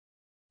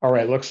All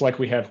right, looks like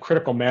we have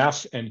critical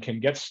mass and can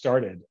get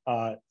started.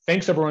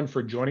 Thanks everyone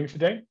for joining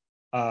today.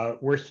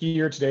 We're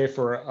here today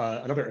for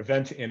another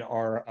event in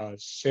our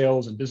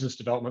sales and business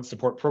development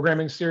support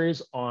programming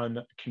series on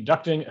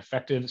conducting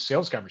effective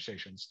sales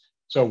conversations.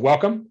 So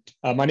welcome.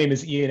 My name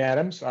is Ian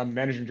Adams. I'm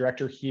Managing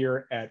Director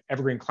here at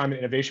Evergreen Climate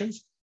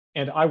Innovations,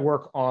 and I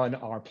work on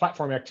our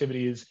platform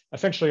activities,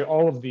 essentially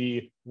all of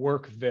the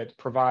work that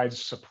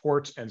provides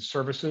support and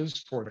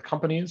services for the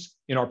companies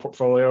in our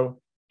portfolio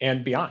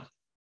and beyond.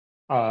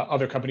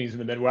 Other companies in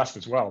the Midwest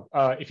as well.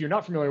 If you're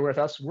not familiar with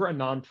us, we're a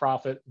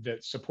nonprofit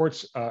that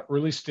supports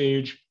early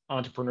stage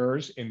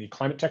entrepreneurs in the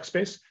climate tech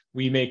space.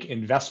 We make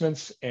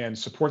investments and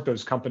support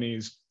those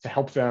companies to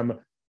help them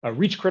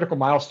reach critical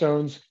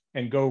milestones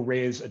and go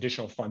raise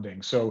additional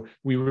funding. So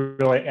we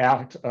really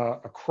act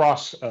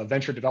across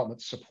venture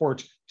development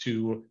support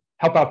to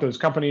help out those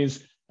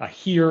companies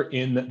here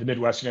in the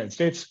Midwest United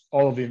States.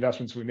 All of the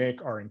investments we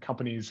make are in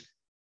companies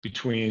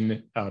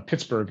between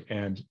Pittsburgh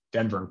and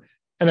Denver.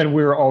 And then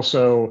we're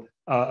also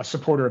a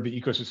supporter of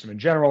the ecosystem in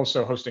general,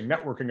 so hosting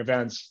networking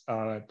events,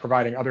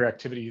 providing other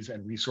activities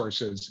and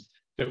resources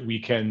that we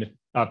can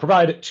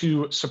provide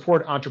to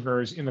support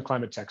entrepreneurs in the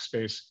climate tech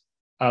space.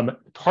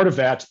 Part of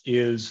that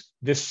is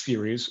this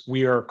series.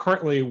 We are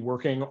currently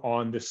working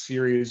on this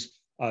series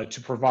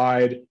to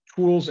provide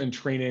tools and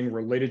training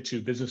related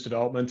to business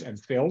development and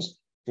sales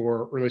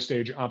for early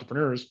stage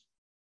entrepreneurs.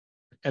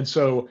 And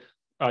so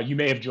you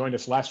may have joined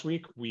us last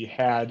week. We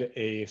had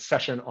a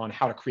session on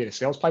how to create a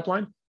sales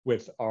pipeline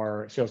with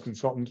our sales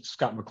consultant,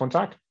 Scott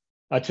McClintock.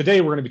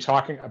 Today, we're going to be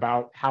talking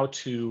about how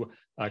to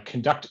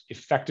conduct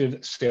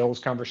effective sales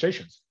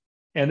conversations.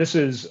 And this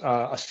is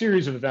a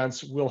series of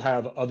events. We'll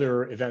have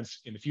other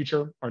events in the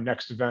future. Our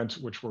next event,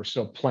 which we're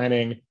still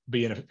planning, will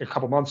be in a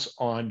couple months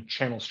on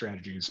channel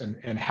strategies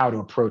and how to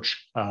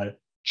approach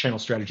channel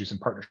strategies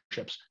and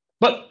partnerships.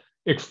 But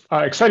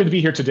excited to be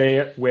here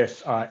today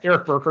with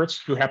Erik Birkerts,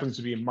 who happens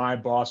to be my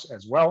boss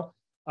as well.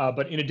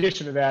 But in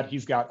addition to that,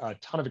 he's got a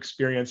ton of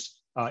experience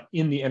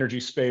in the energy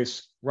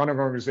space, running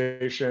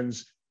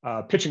organizations,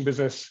 pitching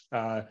business,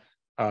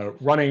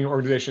 running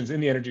organizations in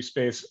the energy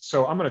space.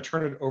 So I'm going to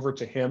turn it over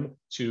to him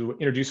to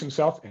introduce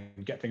himself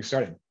and get things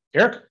started.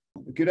 Erik?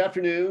 Good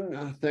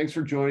afternoon. Thanks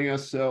for joining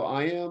us. So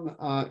I am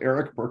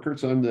Erik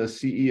Birkerts. I'm the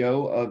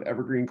CEO of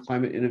Evergreen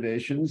Climate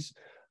Innovations.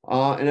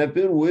 And I've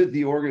been with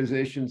the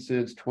organization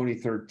since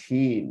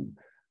 2013.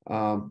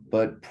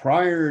 But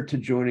prior to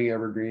joining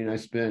Evergreen, I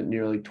spent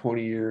nearly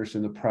 20 years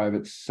in the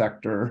private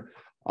sector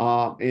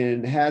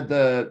and had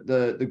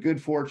the good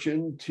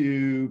fortune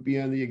to be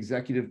on the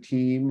executive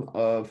team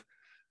of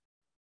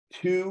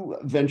two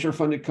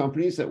venture-funded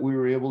companies that we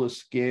were able to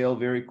scale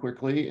very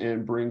quickly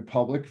and bring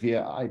public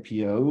via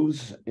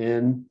IPOs.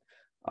 And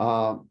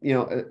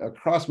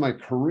across my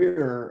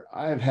career,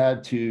 I've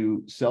had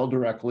to sell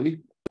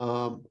directly.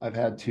 I've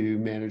had to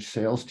manage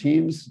sales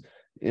teams,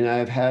 and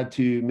I've had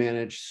to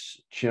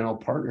manage channel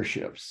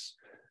partnerships.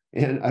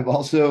 And I've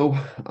also,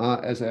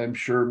 as I'm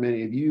sure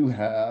many of you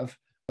have,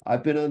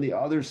 I've been on the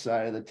other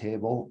side of the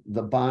table,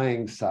 the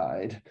buying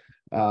side,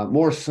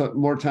 more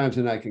times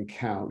than I can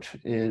count.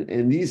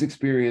 And these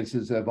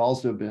experiences have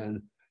also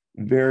been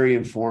very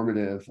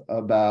informative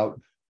about,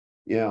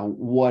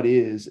 what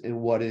is and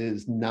what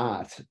is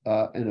not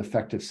an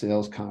effective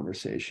sales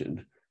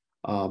conversation.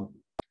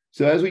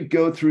 So as we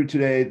go through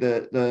today,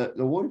 the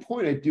one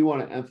point I do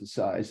want to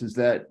emphasize is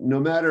that no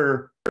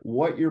matter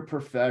what your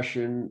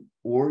profession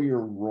or your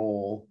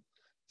role,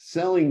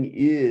 selling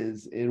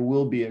is and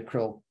will be a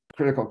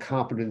critical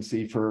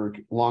competency for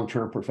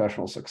long-term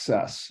professional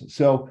success.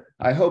 So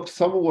I hope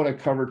some of what I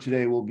cover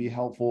today will be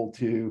helpful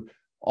to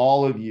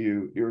all of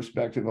you,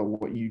 irrespective of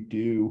what you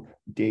do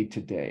day to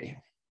day.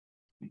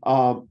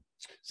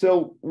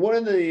 So one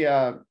of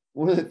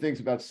the things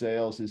about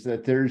sales is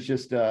that there's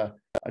just a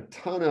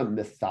ton of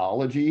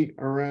mythology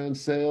around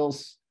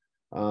sales.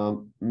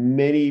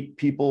 Many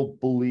people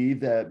believe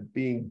that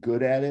being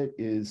good at it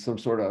is some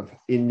sort of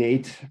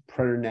innate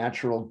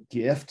preternatural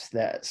gift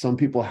that some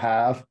people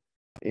have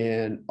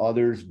and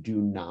others do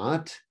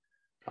not.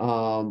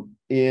 The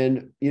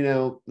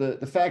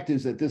fact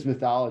is that this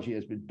mythology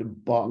has been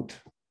debunked.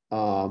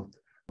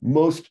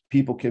 Most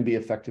people can be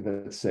effective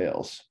at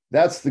sales.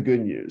 That's the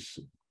good news.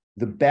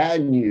 The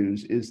bad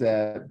news is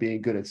that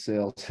being good at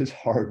sales is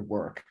hard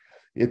work.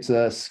 It's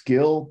a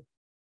skill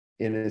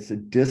and it's a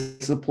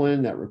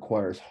discipline that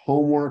requires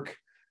homework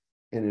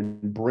and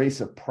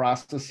embrace of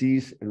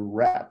processes and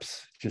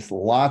reps, just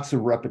lots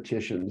of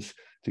repetitions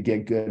to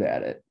get good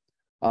at it.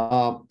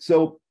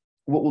 So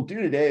what we'll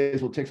do today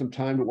is we'll take some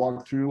time to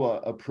walk through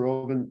a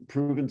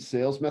proven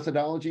sales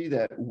methodology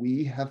that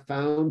we have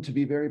found to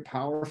be very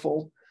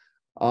powerful.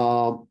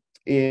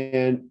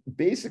 And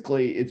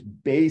basically, it's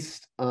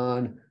based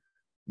on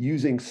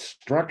using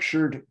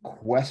structured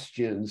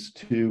questions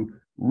to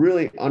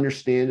really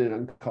understand and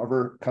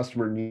uncover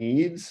customer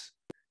needs.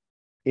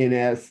 And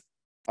as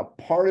a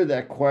part of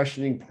that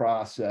questioning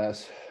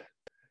process,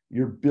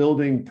 you're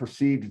building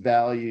perceived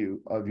value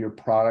of your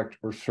product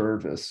or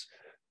service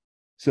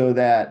so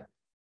that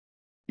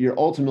you're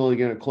ultimately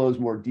going to close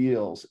more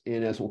deals.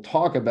 And as we'll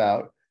talk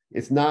about,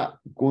 it's not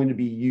going to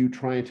be you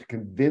trying to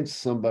convince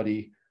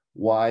somebody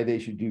why they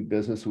should do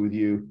business with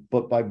you,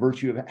 but by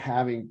virtue of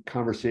having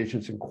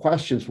conversations and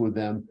questions with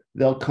them,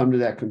 they'll come to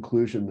that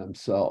conclusion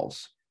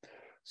themselves.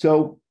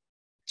 So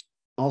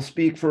I'll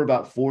speak for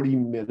about 40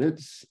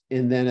 minutes,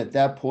 and then at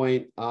that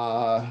point,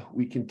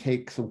 we can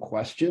take some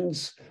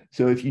questions.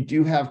 So if you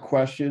do have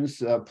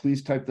questions,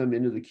 please type them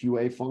into the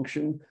QA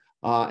function,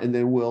 and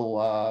then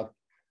we'll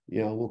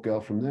go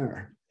from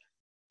there.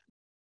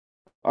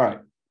 All right.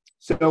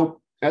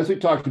 So as we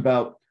talked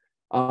about,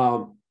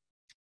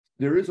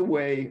 there is a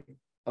way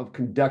of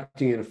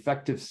conducting an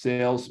effective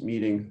sales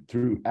meeting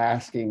through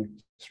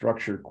asking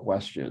structured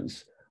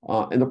questions.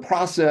 And the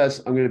process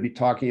I'm going to be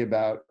talking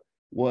about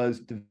was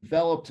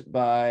developed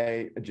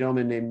by a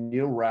gentleman named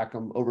Neil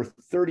Rackham over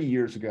 30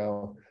 years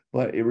ago,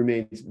 but it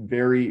remains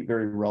very,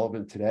 very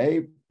relevant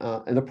today.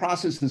 And the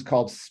process is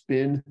called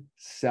spin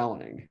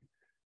selling.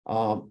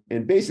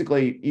 And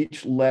basically,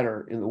 each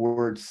letter in the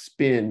word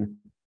spin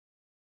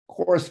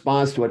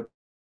corresponds to a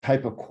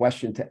type of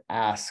question to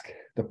ask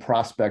the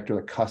prospect or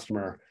the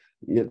customer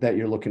that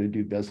you're looking to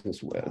do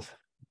business with.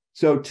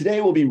 So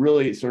today will be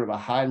really sort of a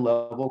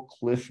high-level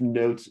Cliff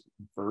Notes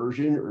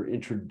version or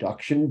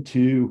introduction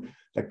to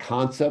the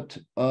concept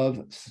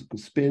of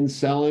spin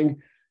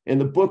selling. And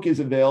the book is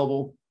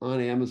available on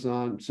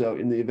Amazon. So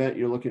in the event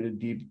you're looking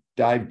to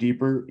dive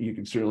deeper, you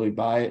can certainly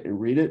buy it and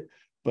read it.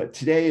 But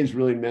today is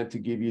really meant to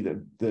give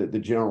you the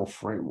general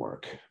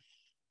framework.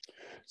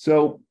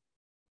 So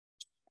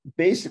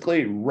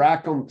basically,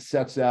 Rackham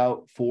sets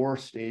out 4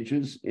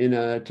 stages in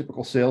a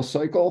typical sales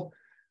cycle.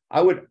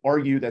 I would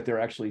argue that there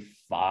are actually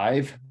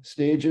 5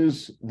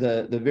 stages.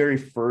 The very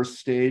first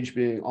stage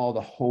being all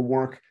the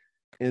homework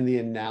and the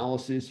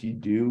analysis you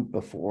do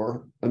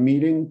before a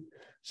meeting.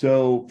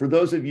 So for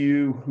those of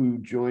you who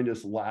joined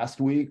us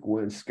last week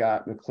when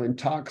Scott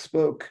McClintock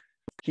spoke,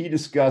 he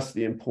discussed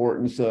the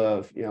importance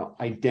of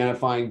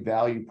identifying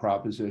value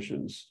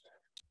propositions,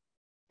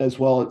 as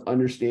well as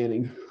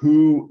understanding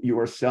who you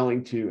are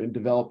selling to and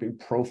developing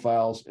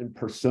profiles and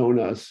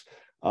personas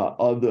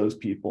of those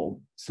people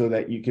so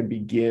that you can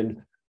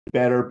begin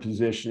better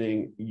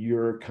positioning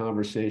your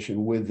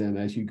conversation with them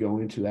as you go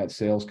into that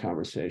sales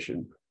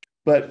conversation.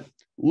 But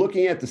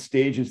looking at the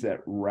stages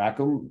that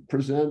Rackham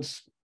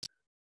presents,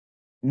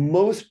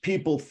 most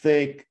people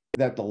think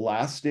that the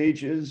last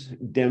stage is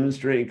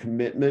demonstrating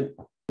commitment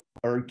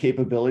or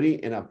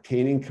capability and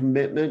obtaining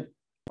commitment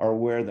are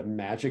where the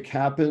magic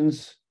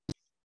happens.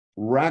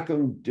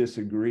 Rackham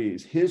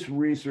disagrees. His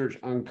research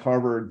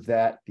uncovered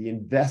that the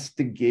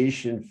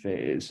investigation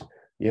phase,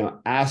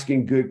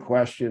 asking good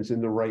questions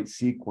in the right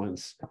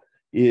sequence,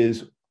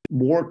 is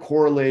more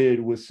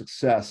correlated with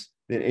success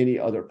than any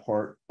other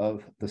part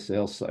of the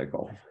sales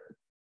cycle.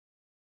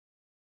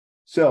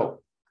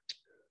 So,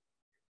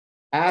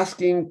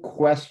 asking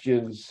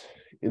questions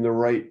in the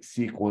right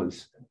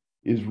sequence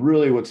is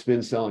really what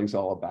spin selling is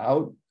all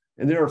about.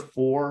 And there are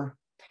 4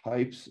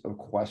 types of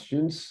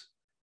questions.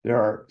 There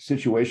are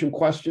situation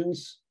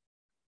questions,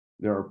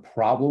 there are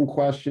problem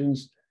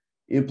questions,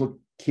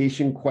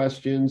 implication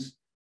questions,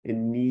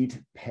 and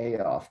need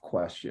payoff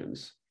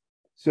questions.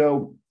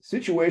 So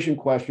situation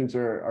questions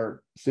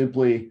are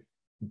simply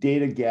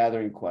data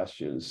gathering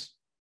questions.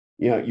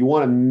 You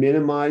want to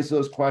minimize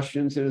those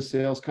questions in a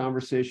sales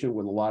conversation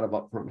with a lot of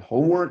upfront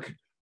homework,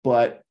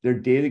 but they're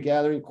data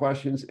gathering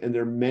questions and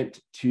they're meant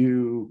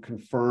to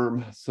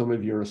confirm some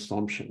of your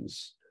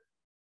assumptions.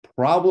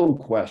 Problem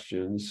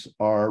questions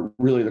are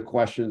really the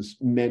questions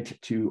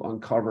meant to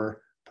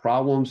uncover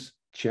problems,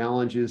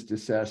 challenges,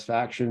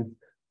 dissatisfaction,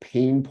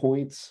 pain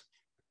points.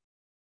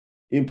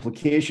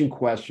 Implication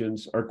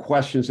questions are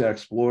questions that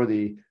explore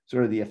the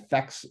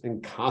effects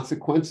and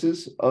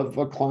consequences of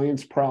a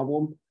client's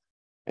problem.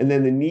 And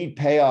then the need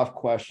payoff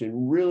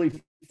question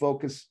really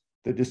focus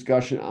the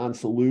discussion on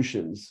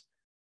solutions.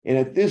 And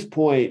at this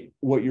point,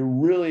 what you're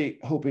really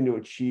hoping to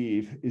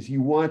achieve is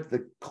you want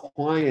the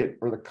client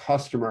or the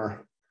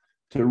customer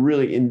to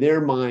really, in their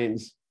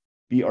minds,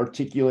 be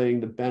articulating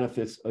the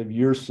benefits of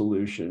your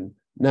solution,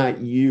 not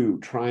you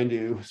trying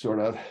to sort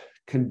of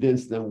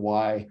convince them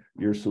why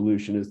your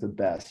solution is the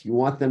best. You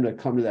want them to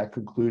come to that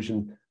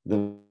conclusion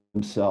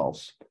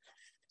themselves.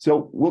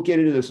 So we'll get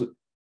into this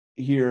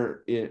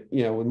here,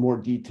 with more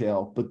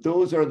detail, but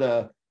those are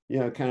the,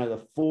 kind of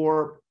the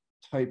 4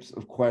 types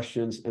of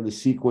questions and the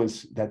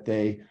sequence that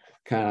the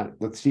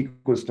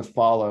sequence to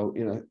follow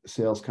in a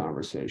sales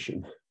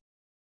conversation.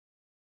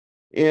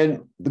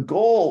 And the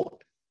goal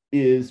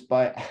is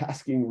by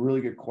asking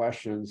really good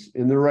questions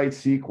in the right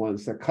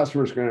sequence that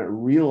customers are going to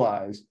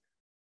realize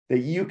that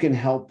you can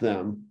help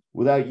them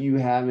without you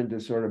having to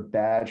sort of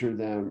badger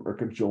them or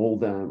cajole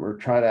them or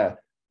try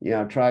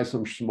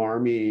some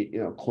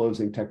schmarmy,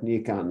 closing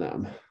technique on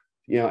them.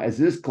 As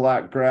this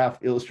graph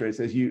illustrates,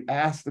 as you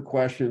ask the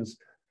questions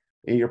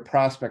and your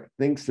prospect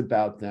thinks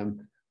about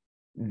them,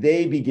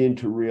 they begin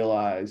to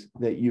realize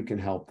that you can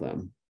help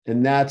them.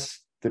 And that's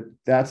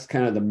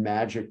kind of the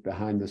magic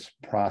behind this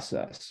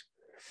process.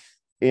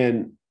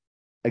 And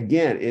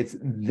again, it's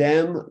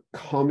them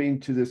coming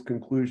to this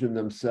conclusion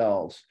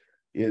themselves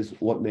is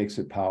what makes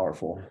it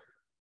powerful.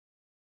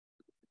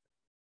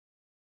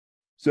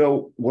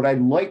 So what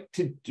I'd like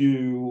to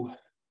do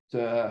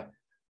to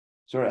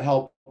sort of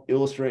help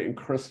illustrate and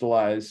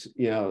crystallize,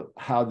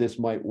 how this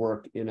might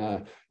work in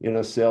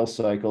a sales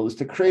cycle is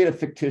to create a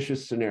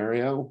fictitious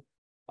scenario.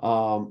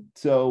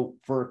 So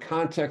for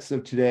context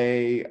of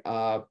today,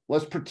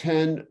 let's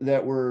pretend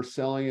that we're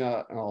selling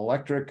an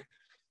electric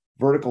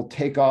vertical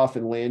takeoff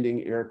and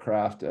landing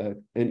aircraft,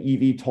 an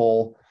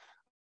eVTOL,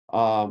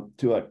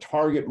 to a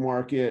target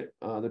market,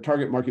 the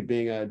target market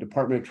being a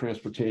Department of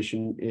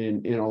Transportation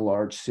in a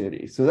large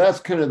city. So that's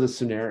kind of the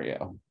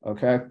scenario,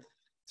 okay?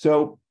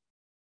 So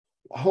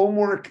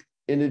homework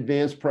and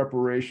advanced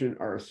preparation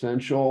are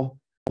essential.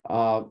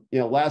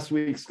 Last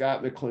week,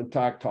 Scott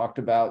McClintock talked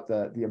about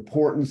the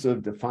importance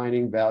of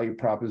defining value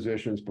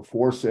propositions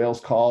before sales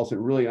calls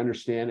and really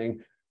understanding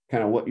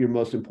kind of what your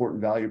most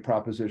important value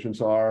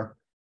propositions are.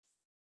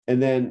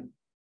 And then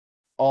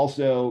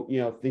also,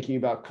 thinking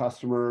about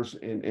customers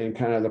and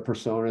kind of the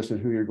personas and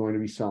who you're going to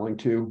be selling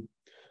to.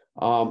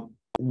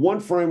 One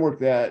framework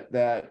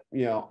that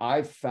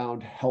I've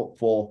found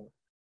helpful,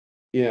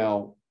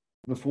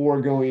 before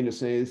going into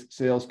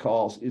sales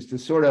calls is to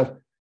sort of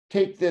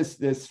take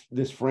this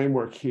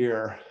framework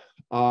here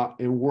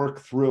and work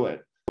through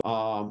it.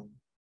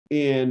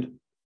 And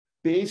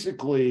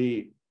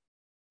basically,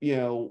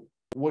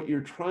 what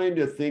you're trying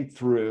to think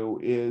through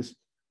is,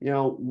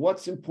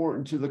 what's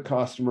important to the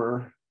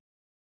customer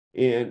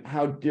and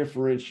how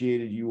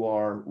differentiated you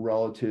are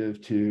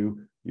relative to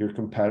your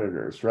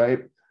competitors,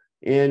 right?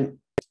 And,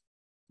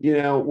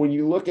 when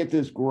you look at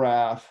this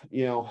graph,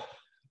 the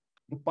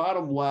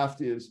bottom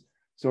left is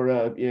sort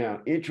of,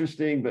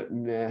 interesting, but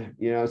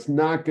it's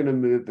not going to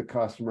move the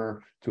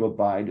customer to a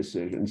buy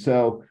decision.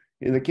 So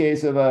in the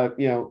case of an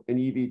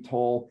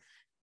eVTOL,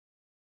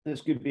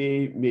 this could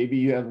be maybe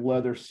you have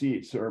leather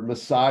seats or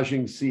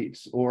massaging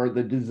seats, or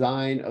the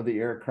design of the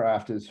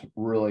aircraft is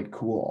really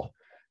cool.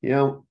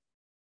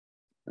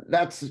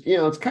 That's,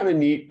 it's kind of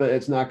neat, but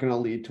it's not going to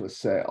lead to a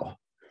sale.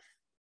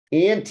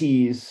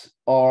 Antes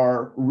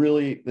are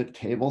really the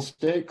table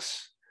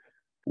stakes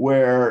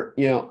where,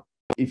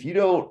 if you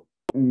don't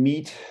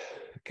meet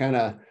kind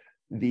of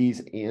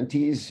these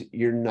antes,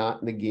 you're not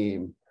in the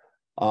game.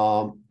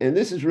 And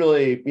this is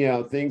really,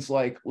 things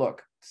like,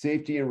 look,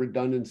 safety and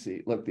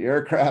redundancy. Look, the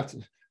aircraft,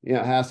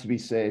 has to be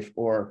safe,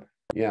 or,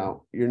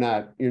 you're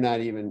not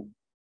even,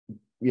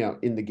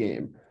 in the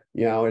game.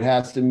 It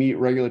has to meet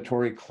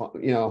regulatory,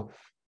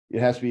 it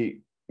has to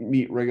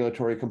meet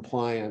regulatory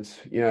compliance.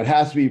 It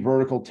has to be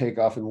vertical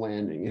takeoff and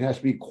landing. It has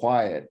to be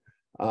quiet.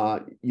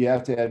 You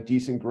have to have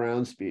decent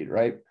ground speed,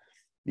 right?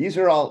 These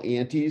are all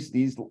antes.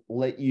 These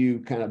let you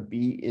kind of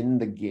be in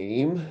the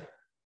game,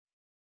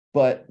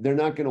 but they're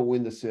not going to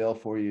win the sale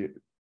for you,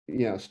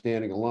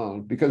 standing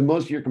alone, because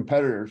most of your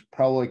competitors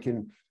probably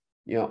can,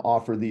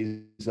 offer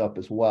these up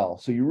as well.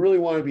 So you really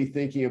want to be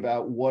thinking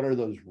about what are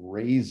those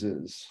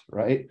raises,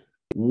 right?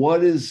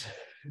 What is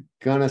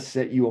going to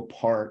set you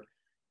apart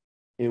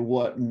and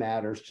what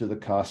matters to the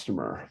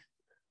customer?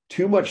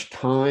 Too much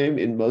time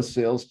in most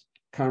sales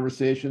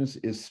conversations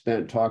is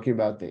spent talking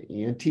about the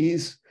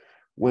antes,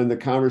 when the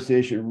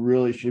conversation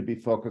really should be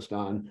focused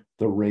on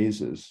the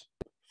raises.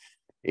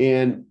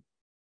 And,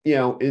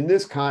 in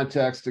this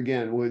context,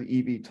 again, with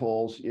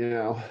eVTOLs,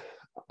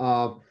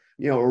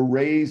 a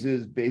raise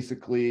is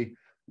basically,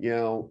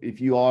 if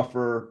you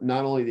offer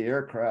not only the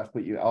aircraft,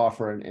 but you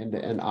offer an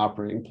end-to-end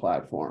operating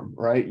platform,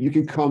 right? You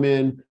can come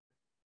in,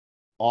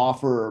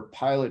 offer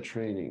pilot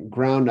training,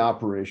 ground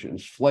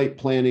operations, flight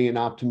planning and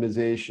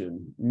optimization,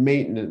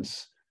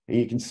 maintenance, and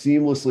you can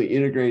seamlessly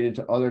integrate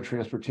into other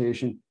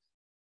transportation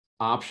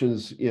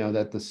options,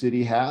 that the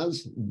city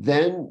has.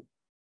 Then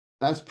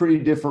that's pretty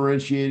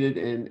differentiated,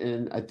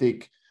 and I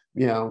think,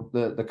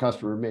 the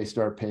customer may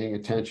start paying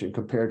attention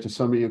compared to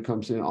somebody who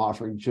comes in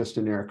offering just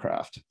an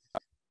aircraft.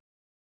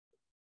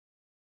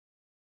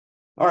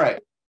 All right,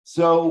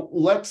 so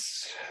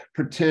let's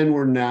pretend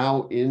we're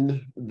now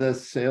in the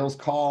sales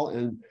call,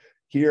 and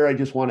here I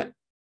just want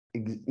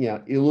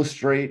to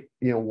illustrate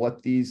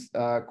what these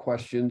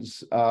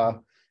questions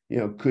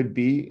could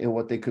be and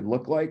what they could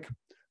look like.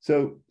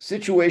 So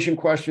situation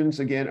questions,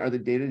 again, are the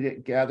data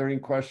gathering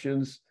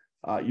questions.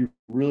 You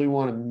really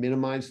want to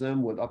minimize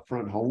them with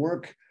upfront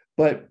homework.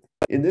 But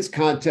in this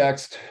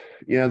context,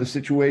 the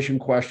situation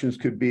questions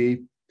could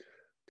be,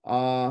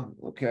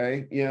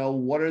 okay,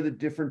 what are the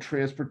different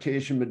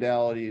transportation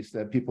modalities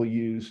that people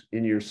use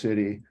in your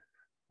city?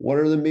 What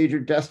are the major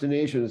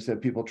destinations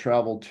that people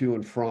travel to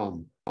and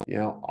from?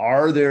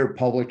 Are there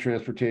public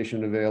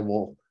transportation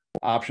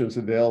options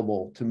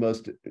available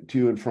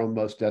to and from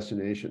most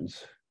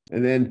destinations?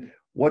 And then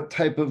what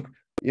type of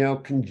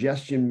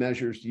congestion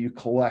measures do you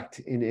collect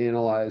and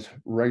analyze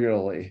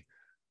regularly?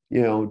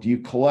 Do you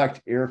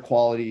collect air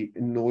quality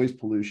and noise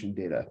pollution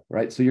data,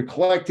 right? So you're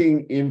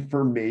collecting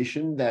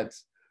information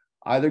that's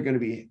either going to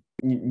be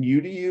new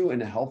to you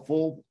and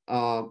helpful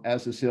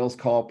as the sales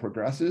call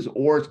progresses,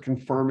 or it's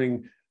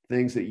confirming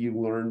things that you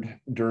learned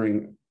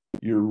during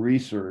your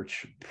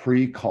research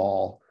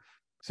pre-call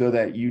so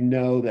that you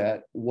know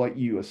that what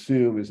you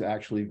assume is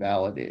actually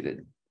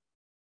validated.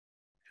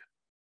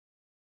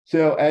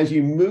 So as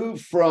you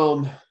move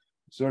from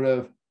sort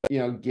of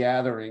data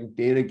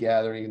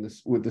gathering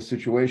with the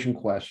situation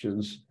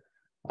questions,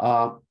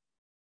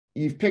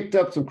 you've picked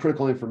up some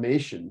critical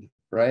information,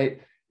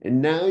 right?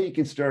 And now you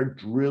can start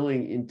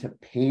drilling into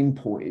pain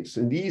points.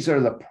 And these are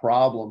the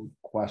problem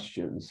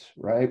questions,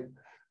 right?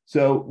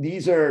 So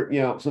these are,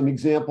 some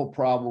example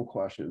problem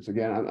questions.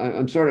 Again,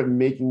 I'm sort of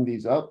making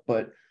these up,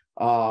 but,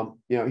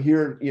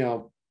 here,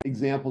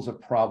 examples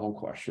of problem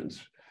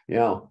questions.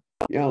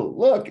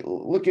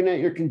 Looking at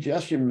your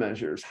congestion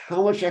measures,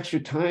 how much extra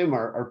time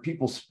are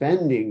people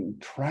spending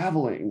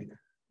traveling?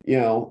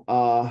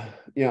 How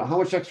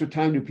much extra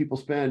time do people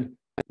spend,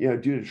 due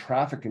to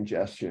traffic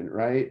congestion,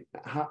 right?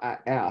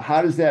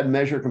 How does that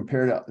measure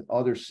compare to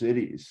other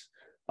cities?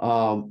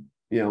 How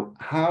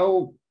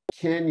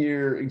can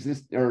your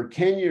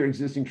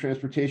existing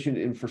transportation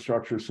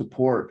infrastructure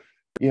support,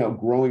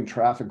 growing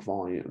traffic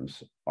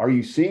volumes? Are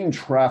you seeing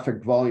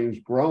traffic volumes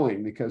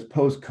growing because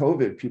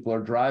post-COVID people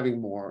are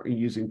driving more and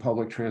using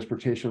public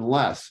transportation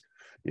less?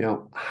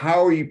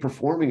 How are you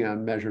performing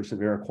on measures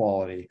of air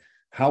quality?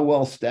 How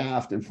well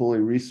staffed and fully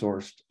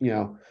resourced,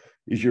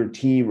 is your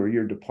team or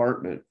your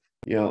department?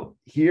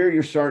 Here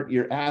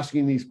you're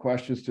asking these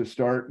questions to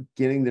start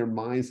getting their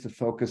minds to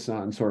focus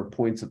on sort of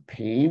points of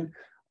pain.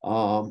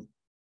 And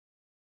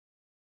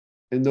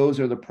those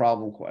are the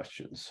problem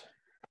questions.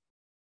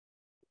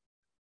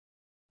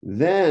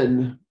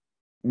 Then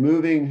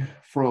moving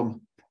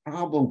from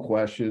problem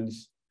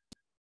questions,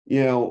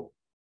 you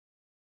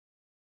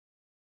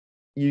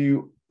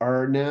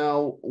are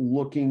now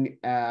looking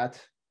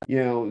at,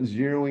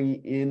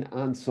 zeroing in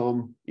on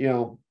some,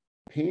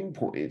 pain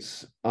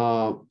points.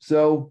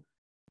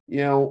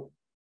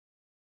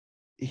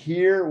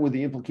 Here with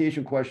the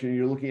implication question,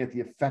 you're looking at the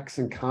effects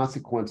and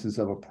consequences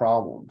of a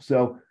problem.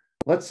 So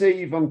let's say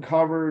you've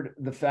uncovered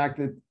the fact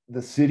that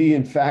the city,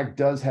 in fact,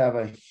 does have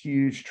a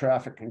huge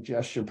traffic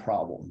congestion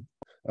problem,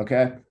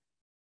 okay?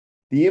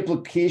 The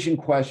implication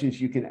questions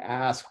you can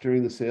ask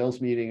during the sales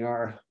meeting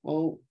are,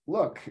 well,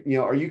 look,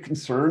 are you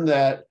concerned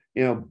that,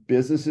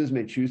 businesses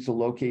may choose to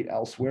locate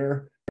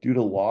elsewhere due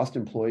to lost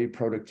employee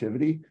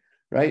productivity,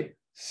 right?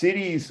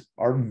 Cities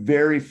are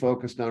very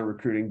focused on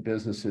recruiting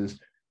businesses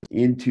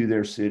into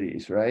their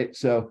cities, right?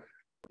 So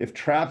if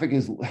traffic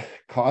is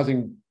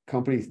causing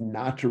companies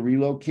not to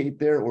relocate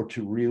there or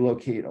to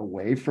relocate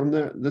away from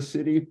the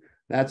city,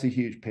 that's a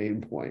huge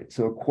pain point.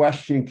 So a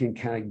question can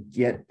kind of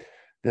get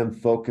them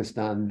focused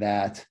on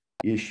that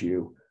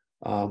issue.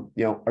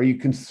 Are you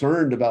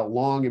concerned about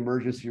long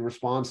emergency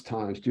response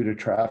times due to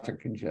traffic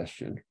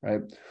congestion,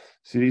 right?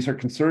 Cities are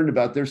concerned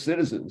about their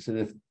citizens. And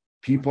if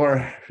people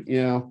are,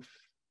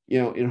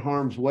 in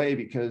harm's way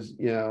because,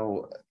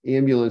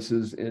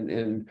 ambulances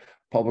and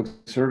public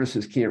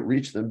services can't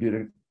reach them due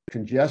to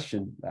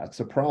congestion, that's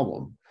a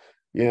problem.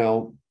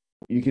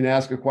 You can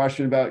ask a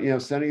question about,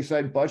 setting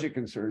aside budget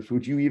concerns.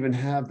 Would you even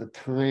have the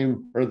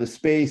time or the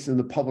space and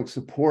the public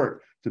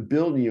support to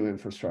build new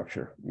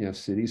infrastructure?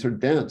 Cities are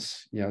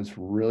dense. It's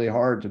really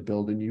hard to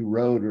build a new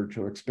road or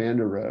to expand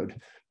a road,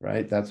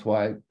 right? That's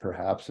why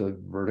perhaps a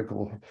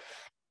vertical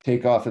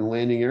takeoff and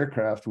landing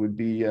aircraft would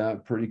be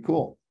pretty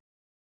cool.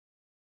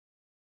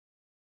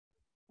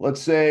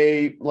 Let's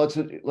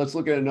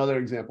look at another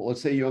example.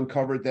 Let's say you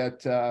uncovered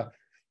that,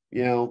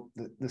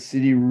 the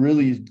city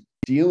really is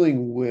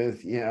dealing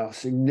with,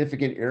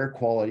 significant air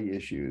quality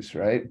issues,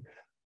 right?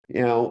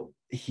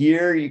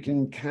 Here you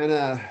can kind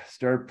of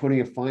start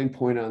putting a fine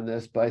point on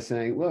this by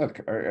saying, look,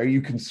 are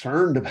you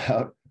concerned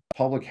about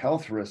public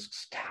health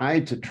risks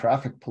tied to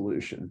traffic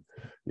pollution?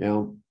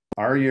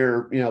 Are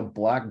your,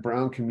 Black,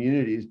 brown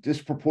communities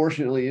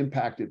disproportionately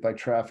impacted by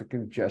traffic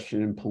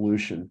congestion and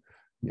pollution?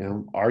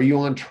 Are you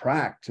on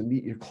track to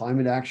meet your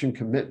climate action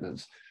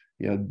commitments?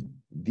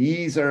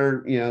 These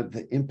are,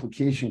 the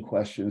implication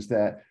questions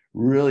that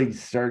really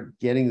start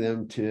getting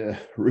them to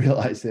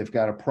realize they've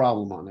got a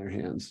problem on their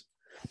hands.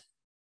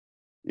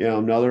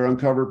 Another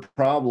uncovered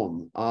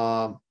problem,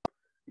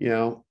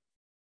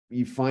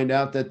 you find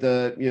out that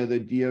the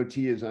DOT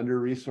is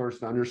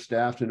under-resourced,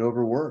 understaffed, and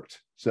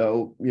overworked.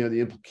 So, the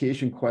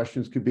implication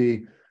questions could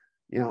be,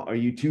 are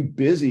you too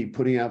busy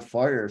putting out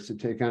fires to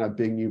take on a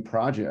big new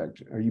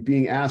project? Are you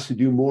being asked to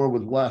do more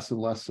with less and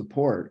less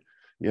support?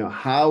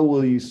 How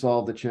will you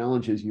solve the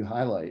challenges you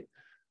highlight,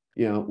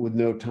 with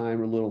no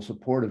time or little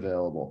support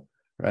available,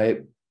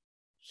 right?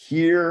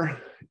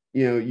 Here,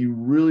 you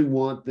really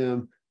want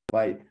them,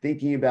 by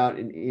thinking about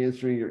and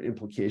answering your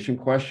implication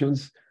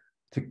questions,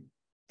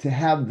 to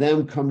have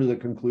them come to the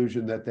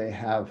conclusion that they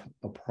have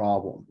a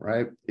problem,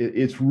 right?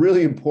 It's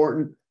really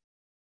important.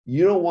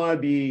 You don't want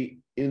to be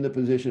in the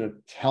position of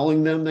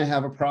telling them they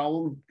have a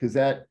problem, because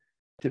that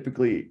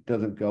typically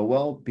doesn't go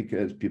well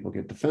because people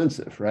get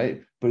defensive,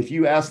 right? But if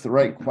you ask the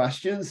right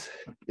questions,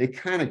 they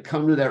kind of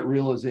come to that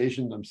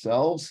realization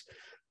themselves,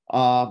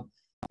 and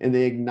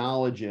they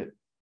acknowledge it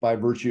by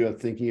virtue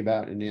of thinking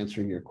about and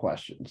answering your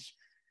questions.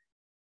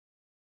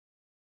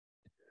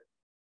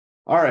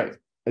 All right.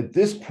 At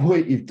this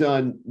point, you've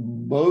done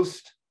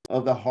most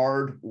of the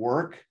hard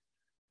work.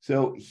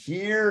 So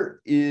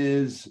here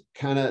is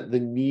kind of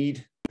the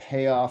need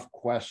payoff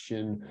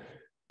question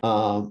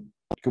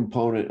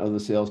component of the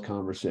sales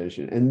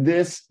conversation. And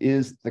this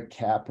is the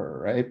capper,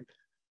 right?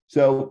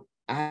 So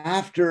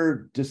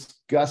after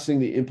discussing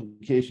the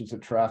implications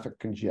of traffic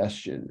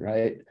congestion,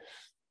 right,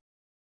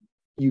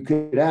 you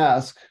could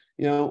ask,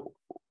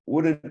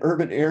 would an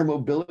urban air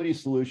mobility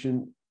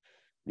solution,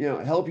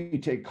 help you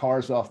take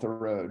cars off the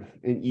road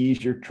and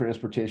ease your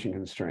transportation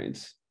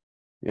constraints?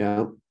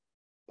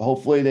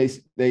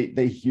 Hopefully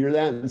they hear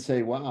that and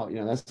say, wow,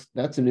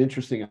 that's an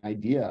interesting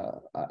idea.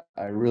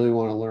 I really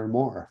want to learn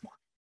more,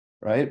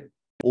 right?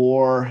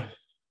 Or,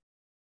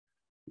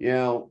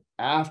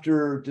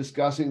 after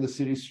discussing the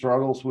city's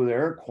struggles with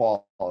air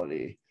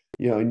quality,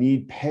 a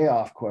need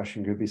payoff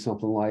question could be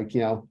something like,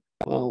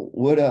 well,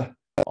 would a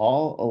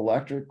all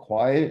electric,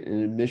 quiet,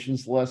 and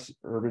emissions-less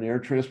urban air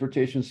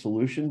transportation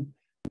solution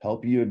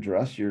help you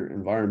address your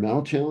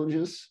environmental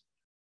challenges?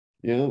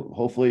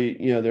 Hopefully,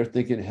 they're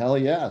thinking, hell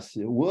yes,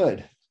 it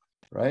would,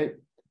 right?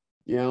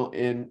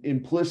 And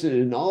implicit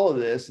in all of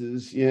this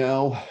is,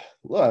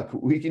 look,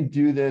 we can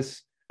do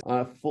this on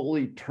a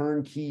fully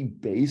turnkey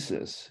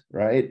basis,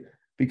 right?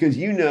 Because,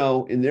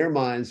 in their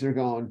minds, they're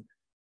going,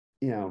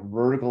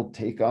 vertical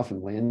takeoff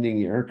and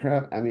landing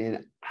aircraft. I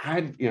mean,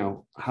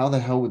 how the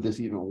hell would this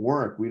even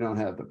work? We don't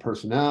have the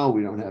personnel,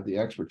 we don't have the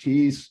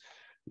expertise.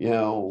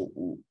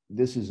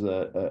 This is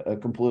a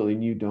completely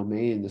new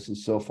domain. This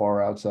is so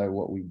far outside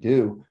what we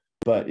do.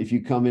 But if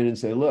you come in and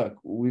say, look,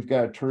 we've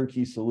got a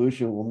turnkey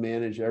solution, we'll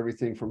manage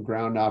everything from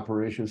ground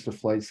operations to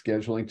flight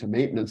scheduling to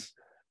maintenance,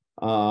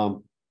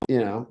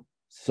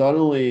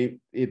 suddenly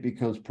it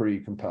becomes pretty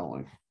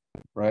compelling,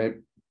 right?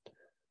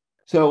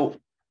 So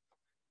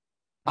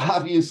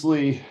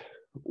obviously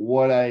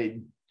what I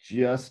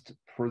just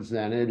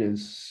presented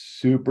is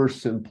super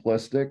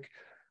simplistic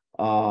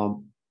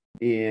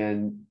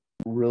and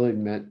really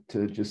meant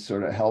to just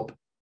sort of help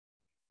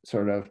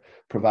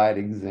provide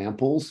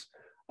examples.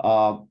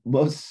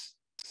 Most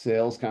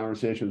sales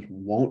conversations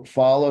won't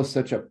follow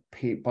such a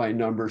paint by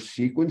number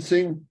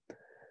sequencing.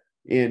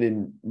 And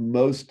in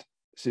most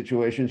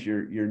situations,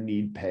 your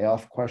need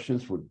payoff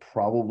questions would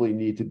probably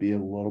need to be a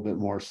little bit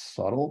more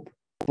subtle.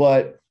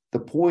 But the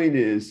point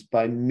is,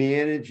 by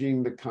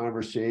managing the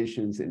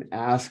conversations and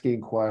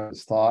asking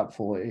questions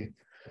thoughtfully,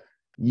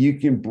 you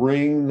can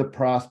bring the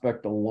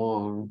prospect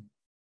along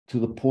to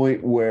the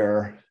point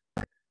where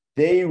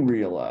they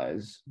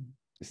realize,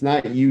 it's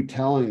not you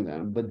telling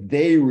them, but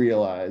they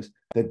realize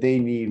that they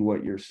need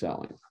what you're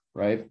selling,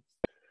 right?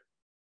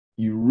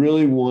 You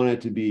really want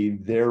it to be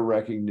their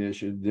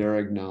recognition, their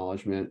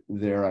acknowledgement,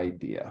 their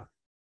idea.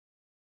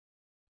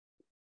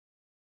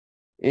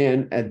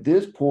 And at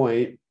this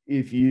point,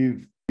 if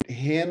you've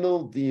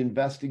handled the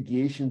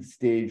investigation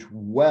stage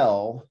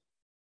well,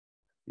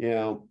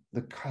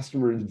 the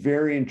customer is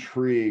very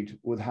intrigued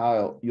with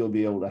how you'll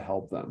be able to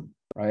help them,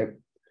 right?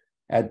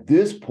 At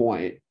this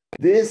point,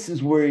 this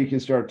is where you can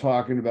start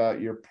talking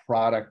about your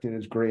product and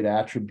its great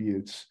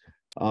attributes.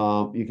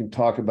 You can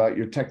talk about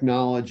your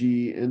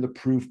technology and the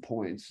proof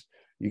points.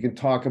 You can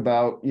talk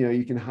about,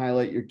 you can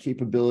highlight your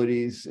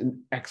capabilities and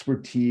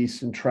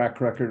expertise and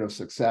track record of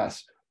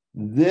success.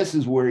 This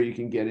is where you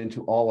can get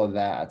into all of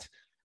that.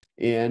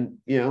 And,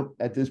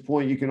 at this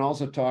point, you can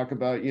also talk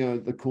about,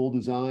 the cool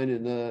design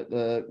and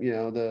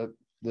the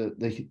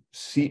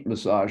seat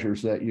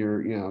massagers that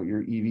your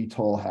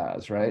eVTOL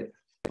has, right?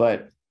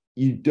 But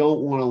you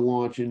don't want to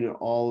launch into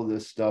all of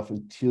this stuff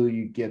until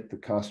you get the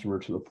customer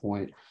to the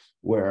point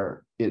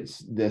where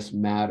this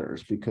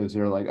matters, because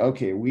they're like,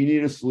 okay, we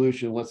need a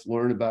solution. Let's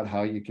learn about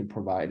how you can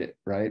provide it,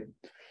 right?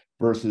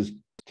 Versus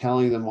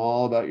telling them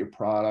all about your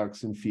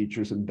products and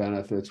features and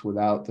benefits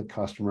without the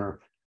customer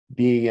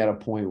being at a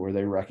point where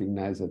they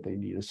recognize that they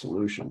need a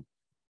solution.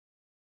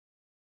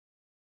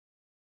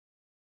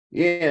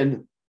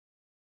 And,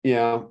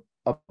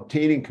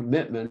 obtaining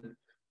commitment.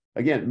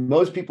 Again,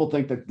 most people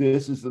think that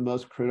this is the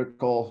most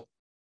critical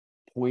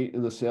point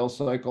in the sales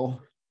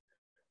cycle.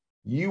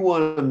 You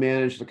want to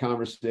manage the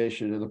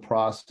conversation and the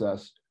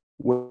process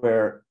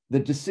where the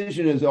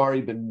decision has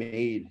already been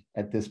made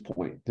at this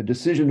point. The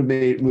decision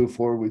to move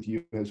forward with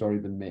you has already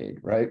been made,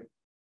 right?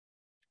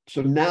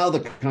 So now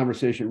the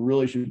conversation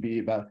really should be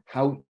about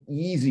how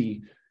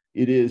easy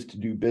it is to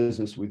do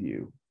business with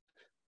you.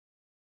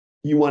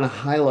 You want to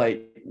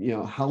highlight,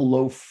 how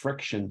low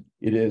friction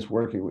it is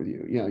working with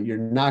you. You're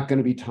not going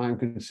to be time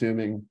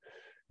consuming.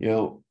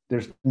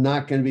 There's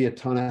not going to be a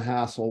ton of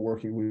hassle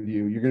working with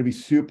you. You're going to be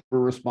super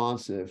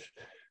responsive.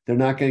 They're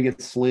not going to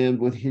get slammed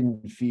with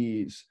hidden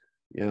fees.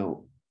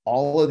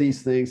 All of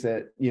these things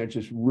that,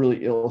 just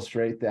really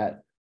illustrate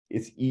that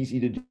it's easy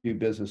to do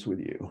business with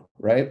you,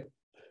 right?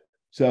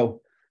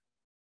 So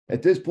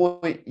at this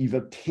point, you've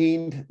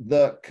obtained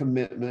the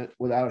commitment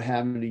without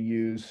having to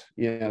use,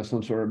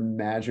 some sort of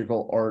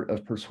magical art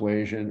of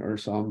persuasion or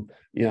some,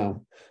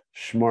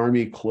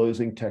 schmarmy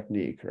closing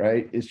technique,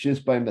 right? It's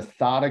just by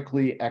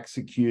methodically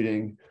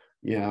executing,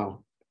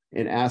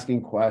 and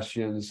asking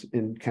questions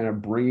and kind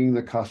of bringing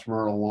the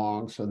customer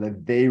along so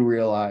that they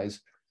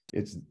realize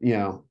it's,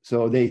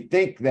 so they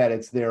think that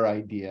it's their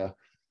idea,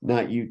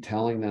 not you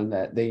telling them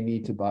that they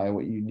need to buy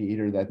what you need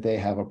or that they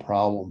have a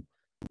problem.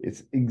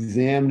 It's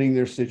examining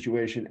their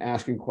situation,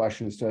 asking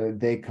questions so that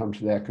they come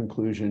to that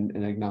conclusion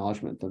and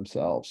acknowledgement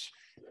themselves.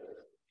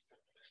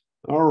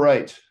 All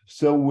right.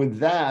 So with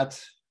that,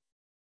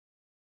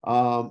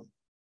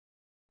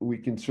 we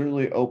can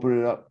certainly open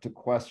it up to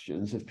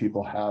questions if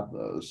people have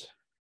those.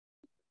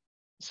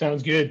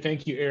 Sounds good.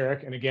 Thank you,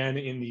 Erik. And again,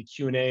 in the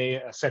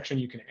Q&A section,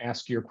 you can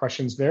ask your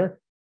questions there.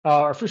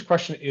 Our first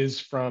question is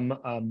from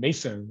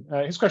Mason.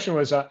 His question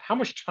was, how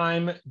much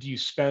time do you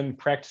spend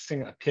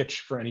practicing a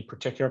pitch for any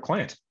particular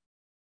client?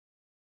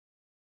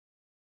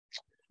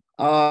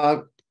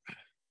 Well,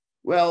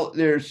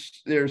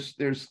 there's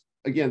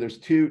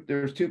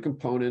two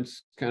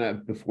components kind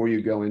of before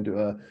you go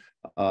into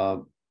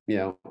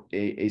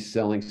a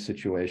selling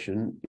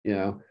situation.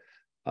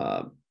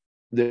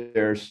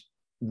 There's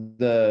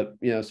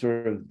the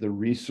sort of the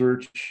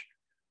research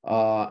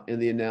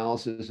and the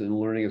analysis and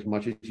learning as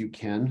much as you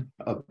can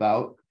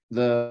about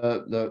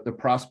the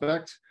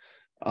prospect,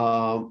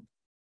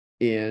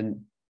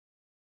 and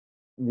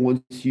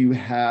once you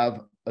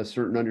have a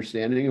certain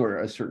understanding or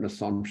a certain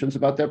assumptions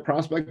about that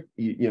prospect,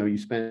 you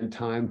spend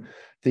time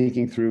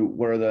thinking through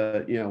what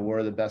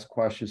are the best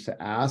questions to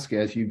ask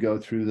as you go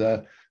through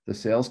the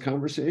sales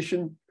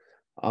conversation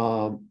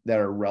that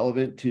are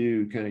relevant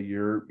to kind of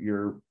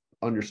your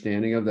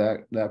understanding of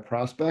that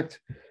prospect.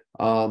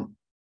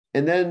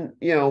 And then,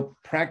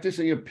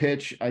 practicing a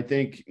pitch, I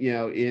think,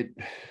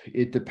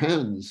 it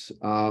depends.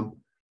 Some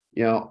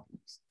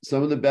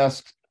of the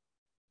best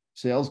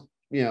sales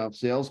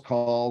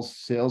calls,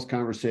 sales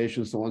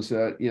conversations, the ones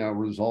that,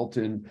 result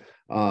in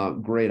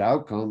great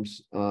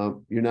outcomes,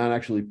 you're not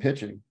actually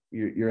pitching.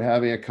 You're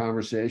having a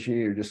conversation,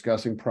 you're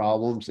discussing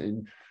problems,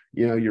 and,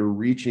 you're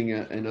reaching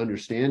an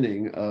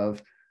understanding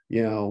of,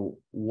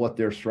 what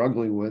they're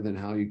struggling with and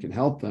how you can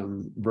help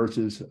them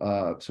versus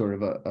sort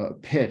of a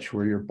pitch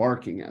where you're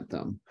barking at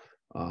them.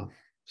 It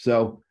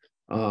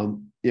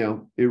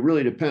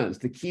really depends.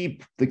 The key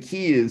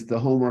is the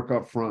homework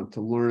up front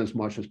to learn as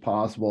much as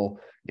possible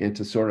and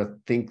to sort of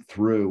think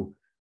through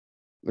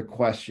the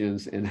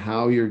questions and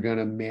how you're going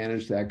to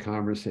manage that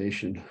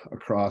conversation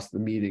across the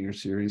meeting or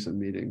series of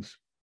meetings.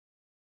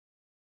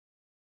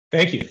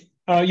 Thank you.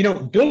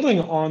 Building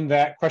on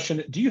that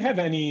question, do you have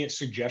any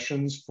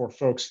suggestions for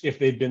folks if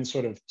they've been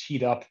sort of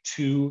teed up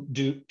to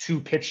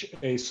pitch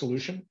a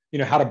solution?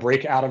 How to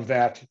break out of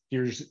that?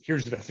 Here's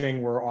the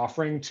thing we're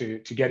offering to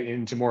get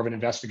into more of an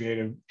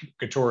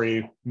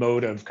investigatory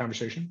mode of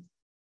conversation.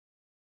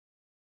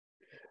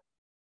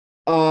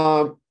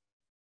 I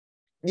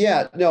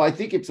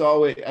think it's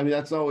always. I mean,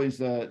 that's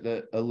always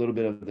a little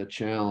bit of the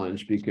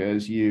challenge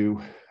because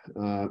you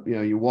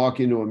walk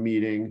into a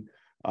meeting.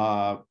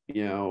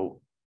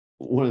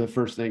 One of the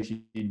first things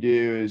you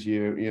do is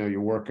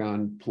you work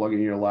on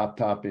plugging your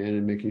laptop in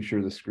and making sure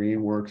the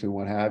screen works and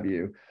what have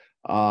you,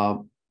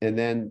 and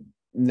then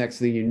next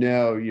thing you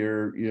know,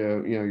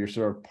 you're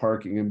sort of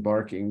parking and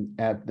barking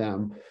at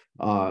them,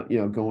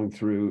 going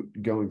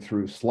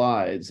through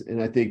slides.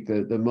 And I think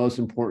the most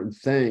important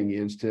thing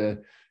is to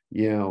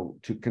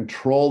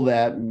control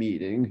that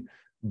meeting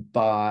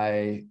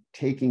by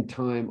taking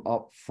time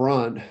up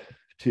front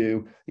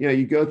to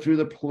you go through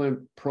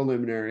the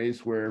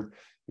preliminaries where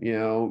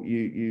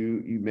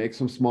you make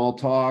some small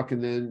talk,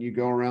 and then you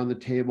go around the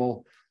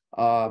table,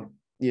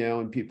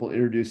 and people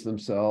introduce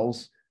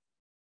themselves.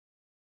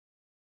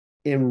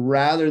 And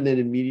rather than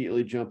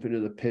immediately jump into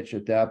the pitch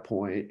at that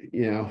point,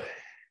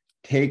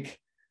 take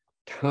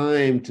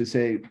time to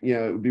say,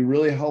 it would be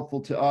really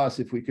helpful to us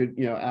if we could,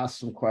 ask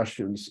some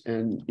questions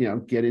and,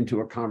 get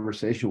into a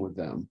conversation with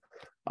them,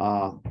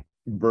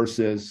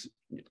 versus,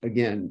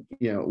 again,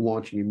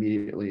 launching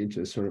immediately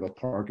into sort of a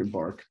park and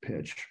bark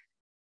pitch.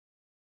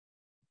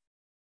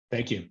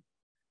 Thank you.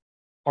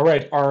 All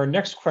right, our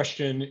next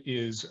question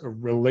is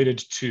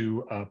related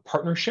to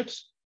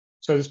partnerships.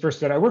 So this person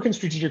said, I work in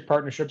strategic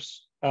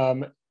partnerships.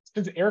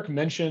 Since Erik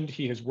mentioned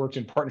he has worked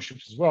in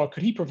partnerships as well,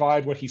 could he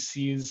provide what he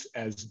sees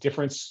as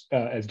differences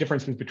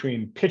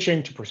between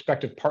pitching to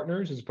prospective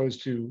partners as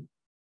opposed to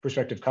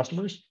prospective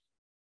customers?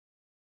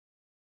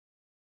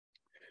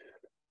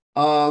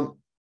 Well,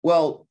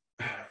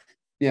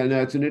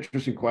 it's an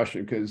interesting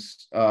question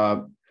because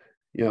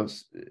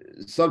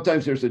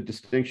sometimes there's a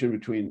distinction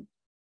between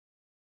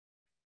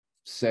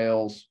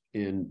sales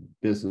and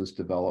business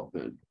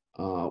development,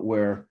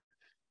 where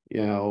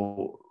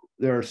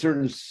there are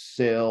certain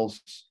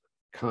sales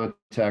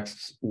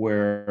contexts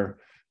where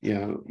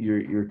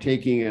you're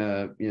taking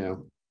a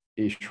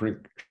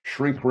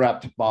shrink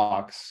wrapped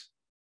box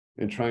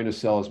and trying to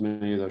sell as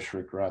many of those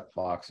shrink wrapped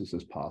boxes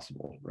as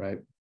possible, right?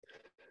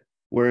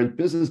 Whereas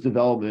business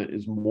development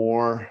is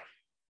more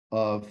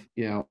of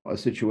a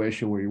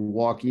situation where you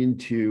walk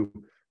into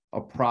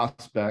a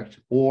prospect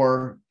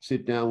or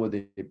sit down with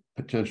a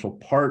potential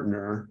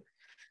partner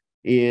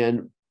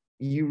and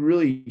you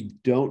really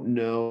don't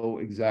know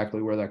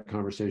exactly where that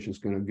conversation is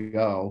going to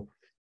go.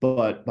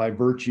 but by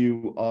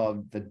virtue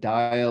of the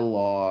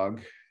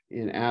dialogue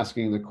in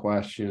asking the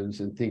questions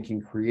and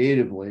thinking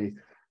creatively,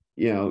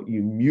 you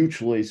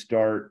mutually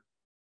start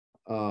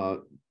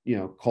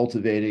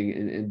cultivating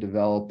and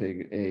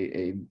developing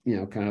a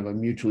kind of a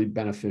mutually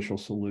beneficial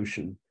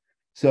solution.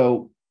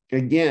 So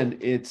again,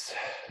 it's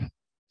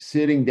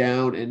sitting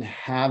down and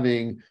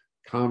having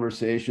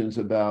conversations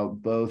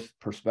about both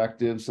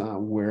perspectives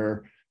on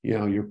where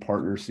your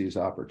partner sees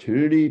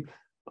opportunity.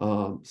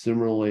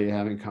 Similarly,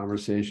 having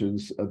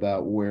conversations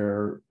about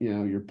where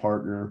your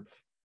partner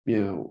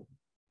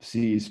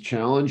sees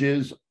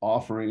challenges,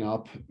 offering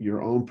up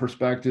your own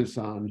perspectives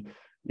on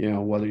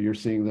whether you're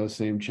seeing those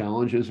same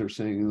challenges or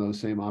seeing those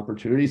same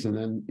opportunities, and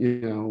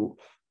then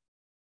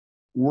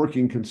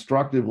working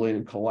constructively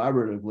and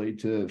collaboratively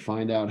to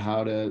find out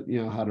how to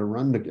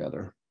run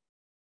together.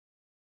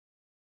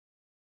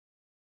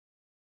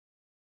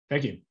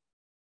 Thank you.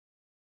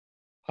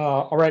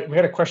 All right, we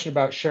had a question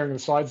about sharing the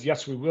slides.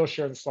 Yes, we will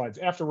share the slides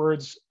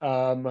afterwards.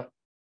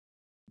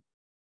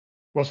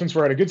 Well, since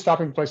we're at a good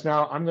stopping place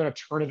now, I'm going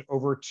to turn it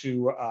over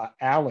to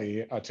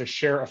Ali to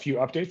share a few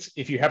updates.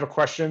 If you have a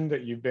question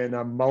that you've been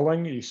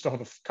mulling, you still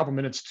have a couple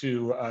minutes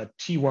to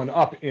tee one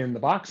up in the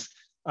box.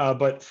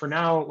 But for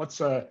now,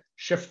 let's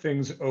shift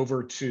things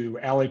over to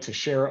Ali to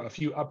share a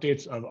few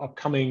updates of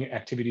upcoming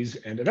activities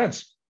and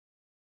events.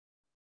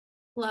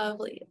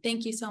 Lovely.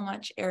 Thank you so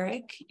much,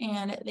 Erik.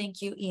 And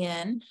thank you,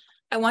 Ian.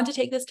 I want to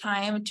take this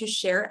time to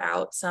share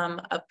out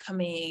some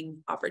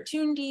upcoming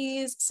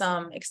opportunities,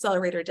 some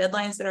accelerator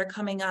deadlines that are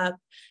coming up,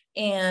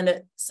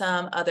 and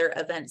some other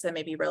events that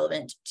may be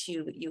relevant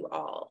to you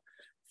all.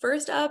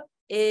 First up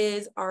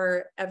is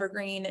our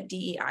Evergreen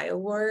DEI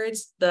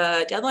Awards.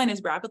 The deadline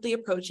is rapidly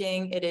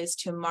approaching. It is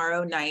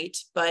tomorrow night,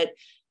 but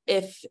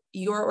if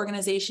your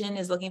organization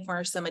is looking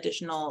for some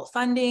additional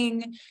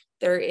funding,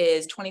 there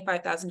is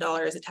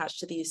 $25,000 attached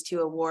to these two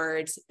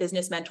awards,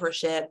 business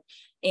mentorship,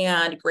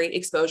 and great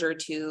exposure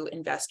to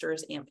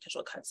investors and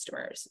potential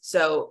customers.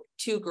 So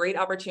two great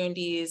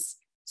opportunities,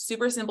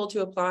 super simple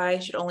to apply,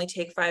 should only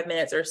take 5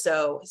 minutes or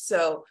so.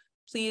 So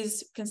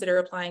please consider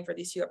applying for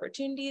these two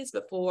opportunities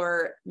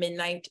before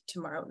midnight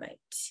tomorrow night.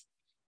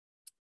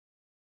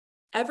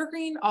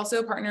 Evergreen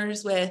also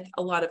partners with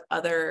a lot of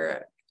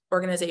other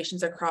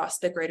organizations across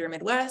the greater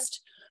Midwest,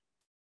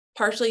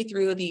 partially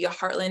through the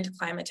Heartland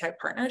Climate Tech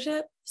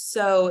Partnership.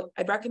 So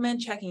I'd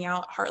recommend checking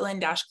out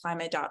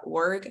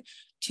heartland-climate.org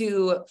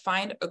to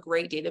find a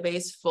great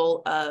database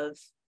full of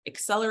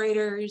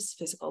accelerators,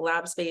 physical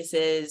lab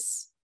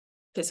spaces,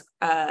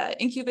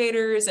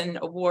 incubators, and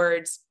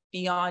awards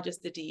beyond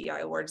just the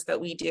DEI awards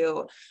that we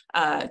do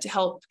to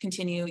help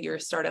continue your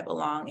startup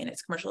along in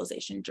its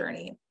commercialization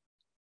journey.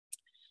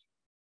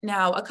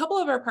 Now, a couple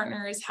of our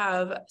partners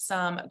have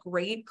some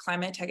great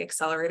climate tech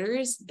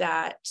accelerators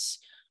that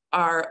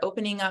are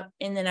opening up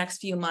in the next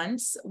few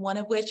months, one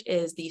of which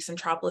is the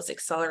Centropolis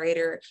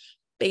Accelerator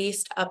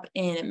based up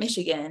in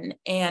Michigan.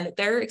 And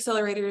their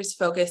accelerators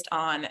focused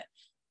on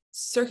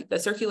the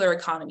circular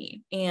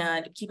economy.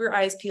 And keep your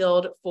eyes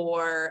peeled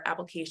for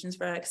applications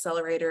for that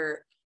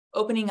accelerator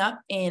opening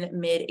up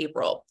in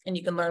mid-April. And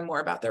you can learn more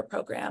about their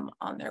program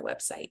on their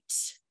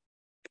website.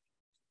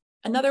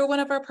 Another one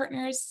of our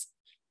partners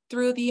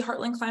through the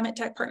Heartland Climate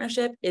Tech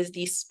Partnership is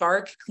the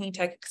Spark Clean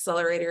Tech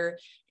Accelerator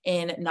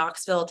in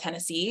Knoxville,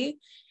 Tennessee.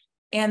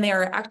 And they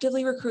are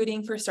actively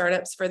recruiting for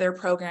startups for their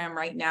program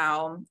right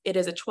now. It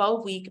is a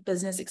 12-week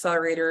business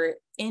accelerator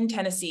in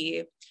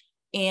Tennessee.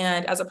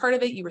 And as a part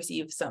of it, you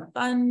receive some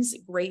funds,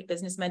 great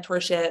business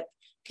mentorship,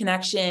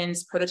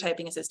 connections,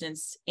 prototyping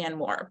assistance, and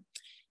more.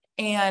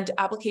 And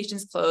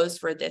applications close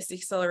for this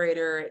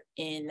accelerator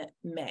in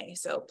May.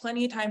 So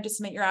plenty of time to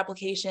submit your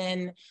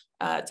application.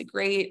 It's a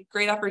great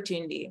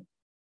opportunity.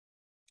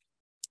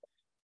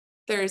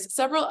 There's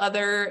several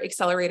other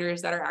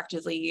accelerators that are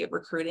actively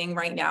recruiting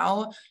right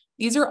now.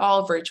 These are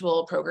all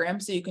virtual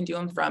programs, so you can do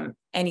them from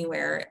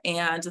anywhere.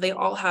 And they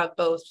all have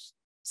both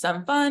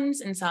some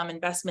funds and some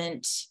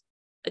investment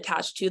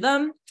attached to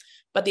them.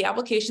 But the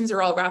applications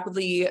are all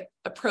rapidly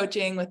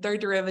approaching with their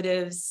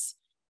derivatives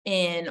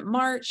in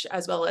March,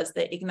 as well as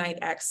the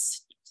IgniteX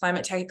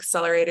Climate Tech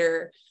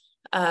Accelerator.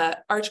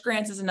 Arch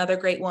Grants is another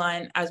great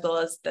one, as well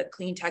as the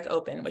Clean Tech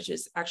Open, which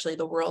is actually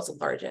the world's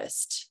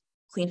largest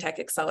clean tech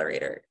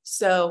accelerator.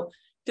 So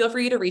feel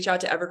free to reach out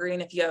to Evergreen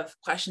if you have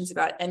questions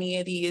about any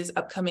of these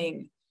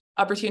upcoming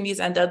opportunities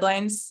and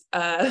deadlines.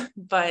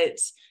 But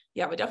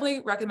yeah, we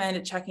definitely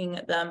recommend checking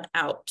them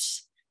out.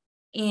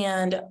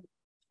 And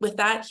with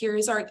that,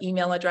 here's our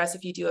email address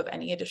if you do have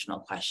any additional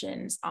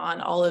questions on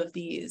all of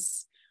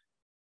these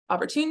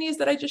opportunities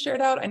that I just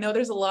shared out. I know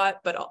there's a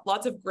lot, but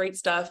lots of great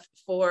stuff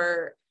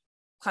for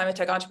climate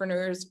tech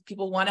entrepreneurs.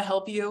 People want to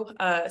help you,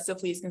 so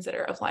please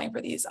consider applying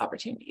for these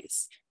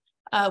opportunities.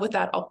 With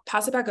that, I'll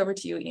pass it back over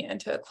to you, Ian,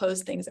 to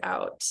close things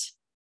out.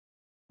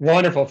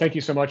 Wonderful. Thank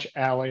you so much,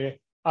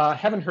 Ali.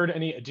 Haven't heard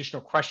any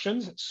additional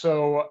questions.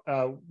 So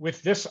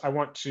with this, I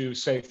want to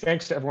say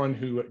thanks to everyone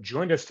who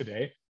joined us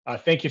today.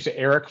 Thank you to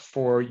Erik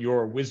for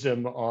your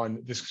wisdom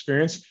on this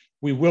experience.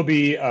 We will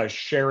be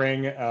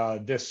sharing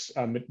this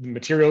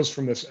materials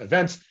from this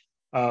event.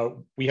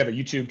 We have a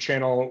YouTube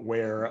channel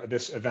where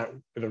this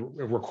event, the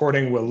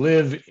recording will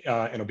live,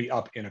 and it'll be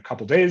up in a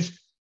couple days.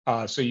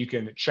 So you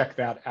can check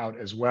that out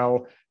as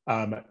well.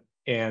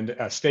 And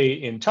stay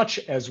in touch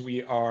as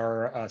we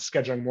are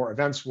scheduling more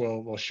events.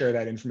 We'll share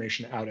that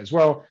information out as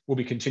well. We'll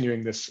be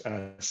continuing this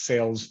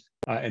sales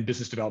and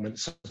business development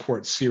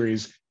support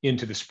series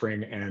into the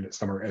spring and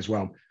summer as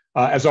well.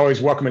 As always,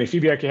 welcome any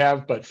feedback you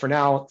have. But for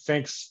now,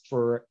 thanks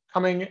for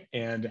coming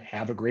and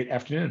have a great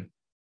afternoon.